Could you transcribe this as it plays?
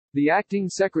The acting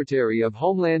Secretary of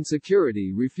Homeland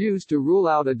Security refused to rule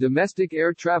out a domestic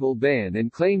air travel ban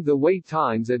and claimed the wait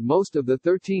times at most of the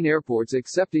 13 airports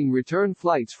accepting return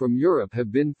flights from Europe have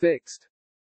been fixed.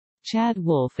 Chad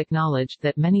Wolf acknowledged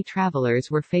that many travelers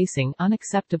were facing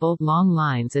unacceptable long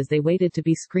lines as they waited to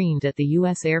be screened at the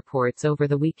U.S. airports over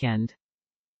the weekend.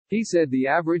 He said the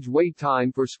average wait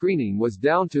time for screening was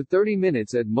down to 30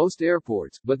 minutes at most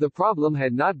airports, but the problem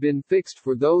had not been fixed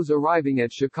for those arriving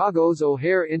at Chicago's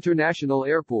O'Hare International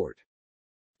Airport.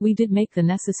 We did make the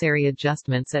necessary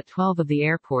adjustments at 12 of the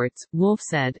airports, Wolf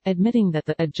said, admitting that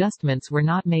the adjustments were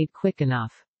not made quick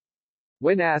enough.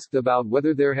 When asked about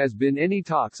whether there has been any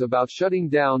talks about shutting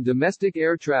down domestic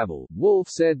air travel, Wolf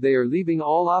said they are leaving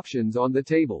all options on the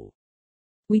table.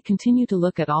 We continue to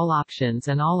look at all options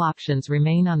and all options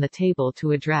remain on the table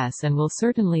to address and will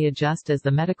certainly adjust as the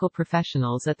medical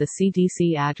professionals at the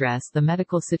CDC address the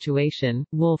medical situation,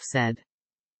 Wolf said.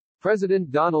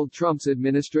 President Donald Trump's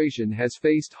administration has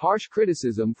faced harsh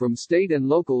criticism from state and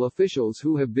local officials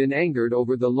who have been angered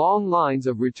over the long lines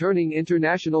of returning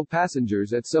international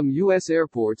passengers at some U.S.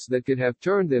 airports that could have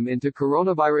turned them into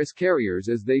coronavirus carriers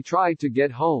as they tried to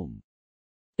get home.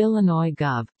 Illinois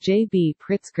Gov. J.B.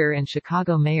 Pritzker and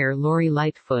Chicago Mayor Lori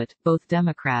Lightfoot, both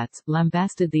Democrats,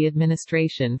 lambasted the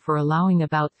administration for allowing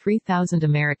about 3,000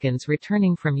 Americans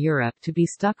returning from Europe to be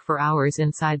stuck for hours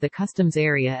inside the customs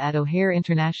area at O'Hare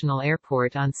International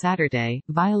Airport on Saturday,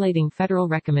 violating federal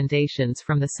recommendations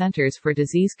from the Centers for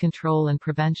Disease Control and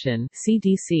Prevention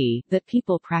 (CDC) that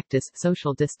people practice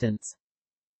social distance.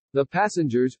 The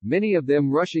passengers, many of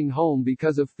them rushing home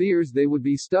because of fears they would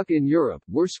be stuck in Europe,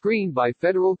 were screened by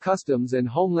federal customs and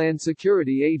Homeland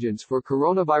Security agents for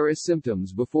coronavirus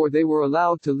symptoms before they were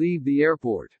allowed to leave the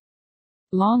airport.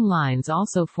 Long lines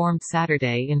also formed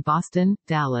Saturday in Boston,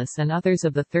 Dallas and others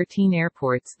of the 13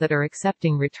 airports that are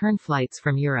accepting return flights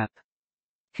from Europe.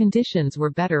 Conditions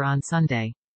were better on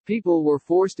Sunday. People were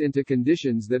forced into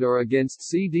conditions that are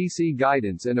against CDC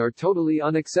guidance and are totally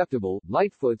unacceptable,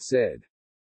 Lightfoot said.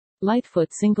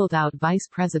 Lightfoot singled out Vice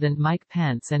President Mike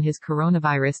Pence and his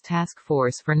coronavirus task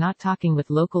force for not talking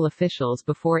with local officials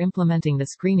before implementing the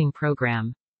screening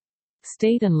program.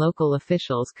 State and local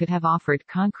officials could have offered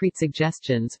concrete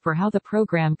suggestions for how the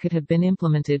program could have been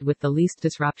implemented with the least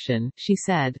disruption, she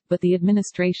said, but the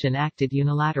administration acted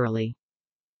unilaterally.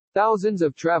 Thousands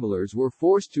of travelers were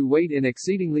forced to wait in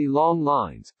exceedingly long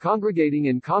lines, congregating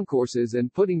in concourses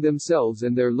and putting themselves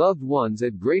and their loved ones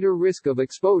at greater risk of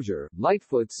exposure,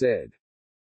 Lightfoot said.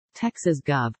 Texas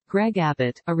Gov. Greg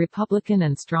Abbott, a Republican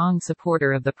and strong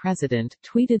supporter of the president,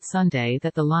 tweeted Sunday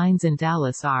that the lines in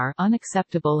Dallas are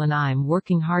unacceptable and I'm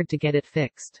working hard to get it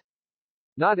fixed.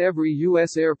 Not every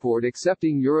U.S. airport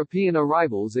accepting European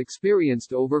arrivals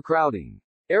experienced overcrowding.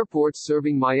 Airports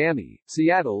serving Miami,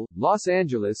 Seattle, Los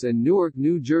Angeles and Newark,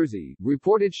 New Jersey,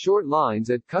 reported short lines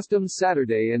at customs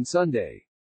Saturday and Sunday.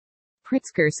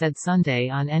 Pritzker said Sunday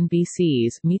on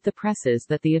NBC's Meet the Presses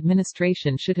that the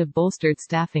administration should have bolstered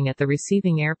staffing at the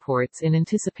receiving airports in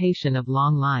anticipation of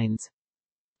long lines.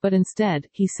 But instead,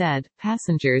 he said,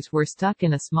 passengers were stuck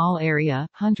in a small area,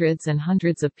 hundreds and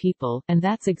hundreds of people, and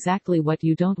that's exactly what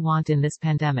you don't want in this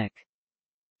pandemic.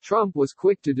 Trump was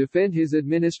quick to defend his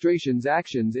administration's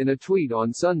actions in a tweet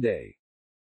on Sunday.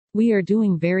 We are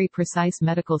doing very precise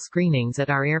medical screenings at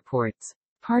our airports.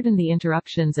 Pardon the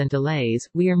interruptions and delays,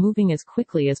 we are moving as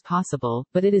quickly as possible,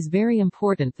 but it is very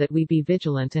important that we be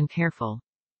vigilant and careful.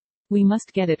 We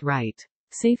must get it right.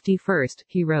 Safety first,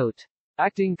 he wrote.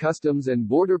 Acting Customs and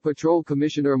Border Patrol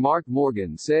Commissioner Mark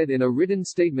Morgan said in a written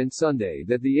statement Sunday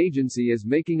that the agency is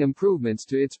making improvements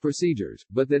to its procedures,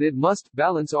 but that it must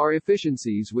balance our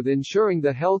efficiencies with ensuring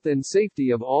the health and safety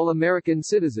of all American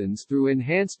citizens through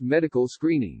enhanced medical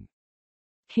screening.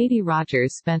 Katie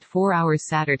Rogers spent 4 hours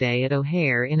Saturday at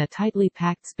O'Hare in a tightly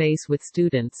packed space with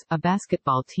students, a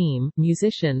basketball team,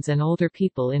 musicians and older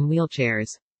people in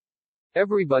wheelchairs.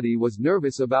 Everybody was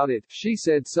nervous about it, she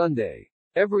said Sunday.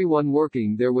 Everyone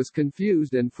working there was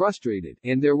confused and frustrated,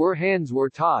 and there were hands were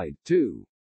tied, too.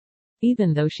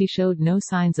 Even though she showed no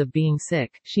signs of being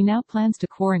sick, she now plans to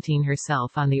quarantine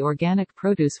herself on the organic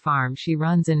produce farm she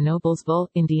runs in Noblesville,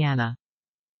 Indiana.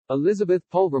 Elizabeth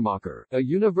Pulvermacher, a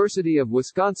University of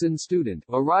Wisconsin student,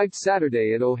 arrived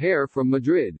Saturday at O'Hare from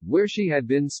Madrid, where she had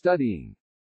been studying.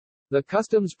 The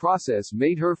customs process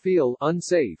made her feel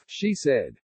unsafe, she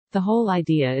said. The whole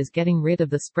idea is getting rid of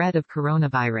the spread of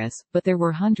coronavirus, but there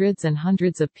were hundreds and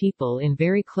hundreds of people in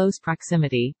very close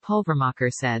proximity,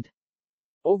 Pulvermacher said.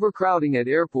 Overcrowding at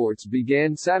airports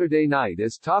began Saturday night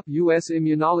as top U.S.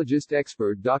 immunologist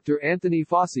expert Dr. Anthony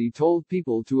Fauci told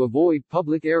people to avoid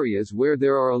public areas where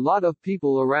there are a lot of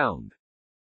people around.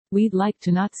 "We'd like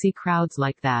to not see crowds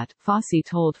like that," Fossey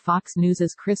told Fox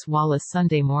News' Chris Wallace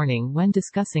Sunday morning when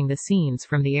discussing the scenes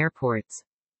from the airports.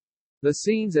 The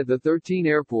scenes at the 13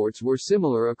 airports were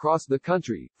similar across the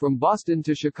country, from Boston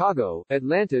to Chicago,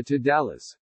 Atlanta to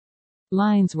Dallas.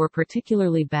 Lines were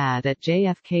particularly bad at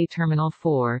JFK Terminal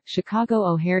 4, Chicago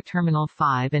O'Hare Terminal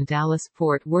 5 and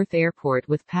Dallas-Fort Worth Airport,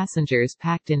 with passengers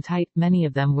packed in tight, many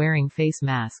of them wearing face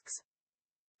masks.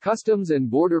 Customs and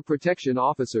Border Protection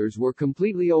officers were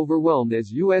completely overwhelmed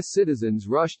as U.S. citizens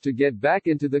rushed to get back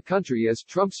into the country as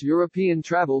Trump's European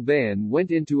travel ban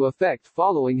went into effect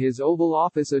following his Oval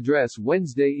Office address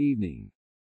Wednesday evening.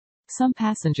 Some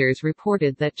passengers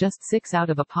reported that just 6 out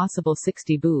of a possible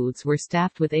 60 booths were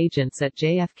staffed with agents at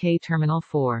JFK Terminal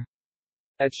 4.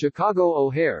 At Chicago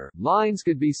O'Hare, lines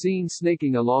could be seen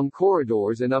snaking along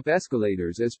corridors and up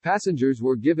escalators as passengers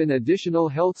were given additional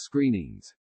health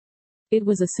screenings. It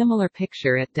was a similar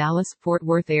picture at Dallas-Fort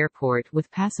Worth Airport,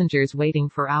 with passengers waiting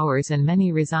for hours and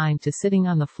many resigned to sitting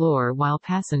on the floor while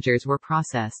passengers were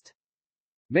processed.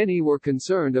 Many were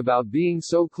concerned about being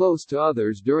so close to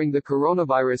others during the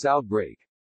coronavirus outbreak.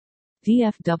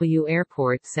 DFW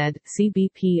Airport said,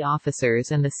 CBP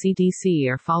officers and the CDC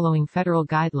are following federal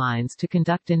guidelines to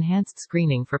conduct enhanced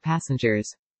screening for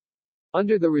passengers.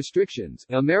 Under the restrictions,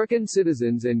 American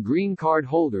citizens and green card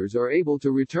holders are able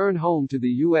to return home to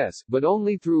the U.S., but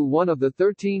only through one of the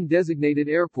 13 designated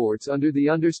airports, under the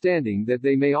understanding that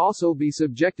they may also be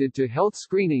subjected to health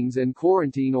screenings and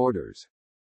quarantine orders.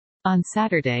 On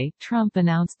Saturday, Trump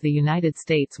announced the United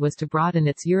States was to broaden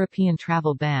its European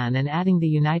travel ban and adding the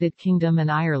United Kingdom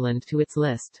and Ireland to its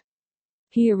list.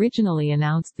 He originally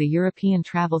announced the European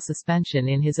travel suspension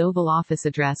in his Oval Office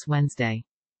address Wednesday.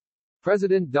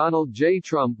 President Donald J.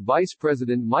 Trump, Vice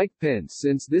President Mike Pence: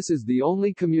 "Since this is the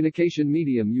only communication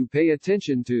medium you pay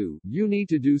attention to, you need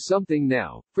to do something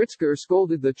now," Pritzker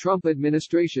scolded the Trump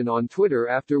administration on Twitter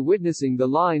after witnessing the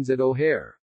lines at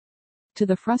O'Hare. To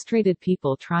the frustrated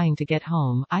people trying to get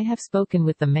home, I have spoken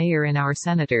with the mayor and our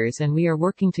senators, and we are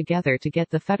working together to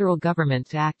get the federal government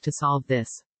to act to solve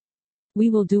this. We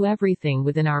will do everything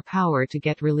within our power to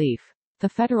get relief. The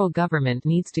federal government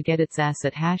needs to get its ass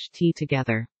at #T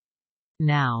together.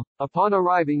 Now. Upon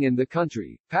arriving in the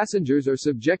country, passengers are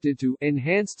subjected to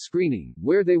enhanced screening,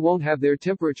 where they won't have their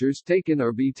temperatures taken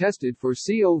or be tested for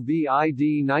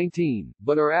COVID-19,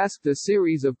 but are asked a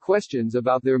series of questions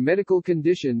about their medical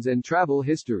conditions and travel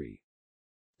history.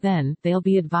 Then, they'll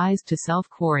be advised to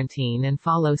self-quarantine and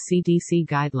follow CDC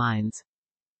guidelines.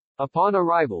 Upon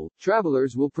arrival,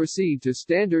 travelers will proceed to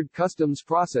standard customs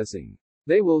processing.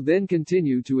 They will then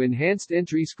continue to enhanced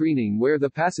entry screening, where the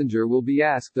passenger will be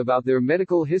asked about their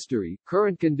medical history,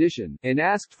 current condition, and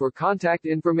asked for contact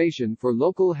information for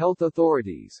local health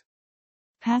authorities.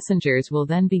 Passengers will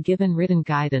then be given written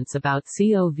guidance about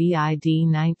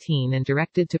COVID-19 and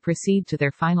directed to proceed to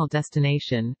their final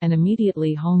destination, and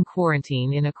immediately home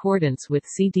quarantine in accordance with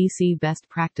CDC best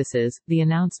practices, the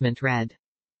announcement read.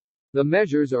 The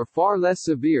measures are far less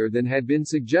severe than had been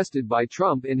suggested by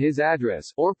Trump in his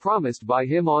address, or promised by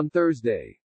him on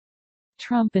Thursday.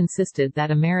 Trump insisted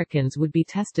that Americans would be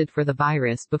tested for the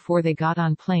virus before they got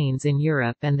on planes in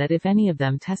Europe, and that if any of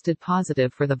them tested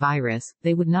positive for the virus,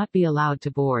 they would not be allowed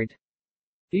to board.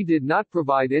 He did not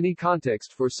provide any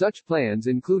context for such plans,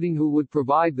 including who would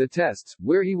provide the tests,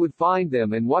 where he would find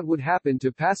them, and what would happen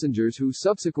to passengers who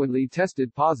subsequently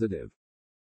tested positive.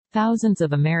 Thousands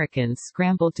of Americans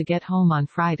scrambled to get home on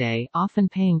Friday, often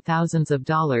paying thousands of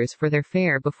dollars for their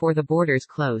fare before the borders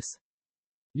close.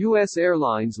 U.S.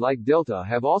 airlines like Delta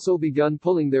have also begun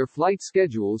pulling their flight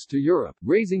schedules to Europe,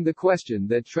 raising the question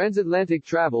that transatlantic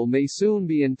travel may soon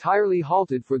be entirely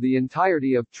halted for the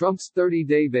entirety of Trump's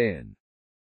 30-day ban.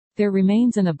 There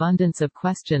remains an abundance of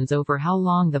questions over how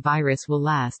long the virus will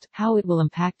last, how it will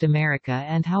impact America,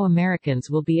 and how Americans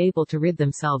will be able to rid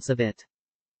themselves of it.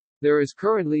 There is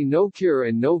currently no cure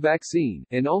and no vaccine,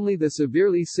 and only the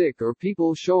severely sick or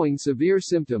people showing severe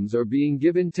symptoms are being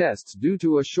given tests due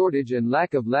to a shortage and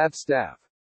lack of lab staff.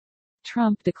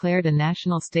 Trump declared a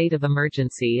national state of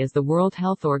emergency as the World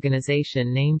Health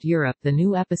Organization named Europe the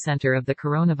new epicenter of the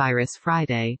coronavirus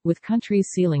Friday, with countries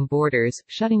sealing borders,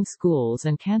 shutting schools,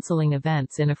 and canceling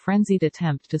events in a frenzied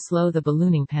attempt to slow the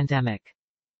ballooning pandemic.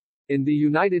 In the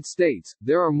United States,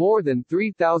 there are more than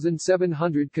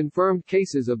 3,700 confirmed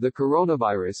cases of the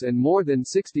coronavirus and more than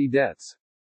 60 deaths.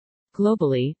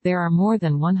 Globally, there are more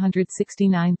than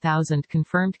 169,000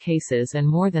 confirmed cases and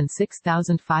more than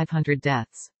 6,500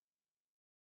 deaths.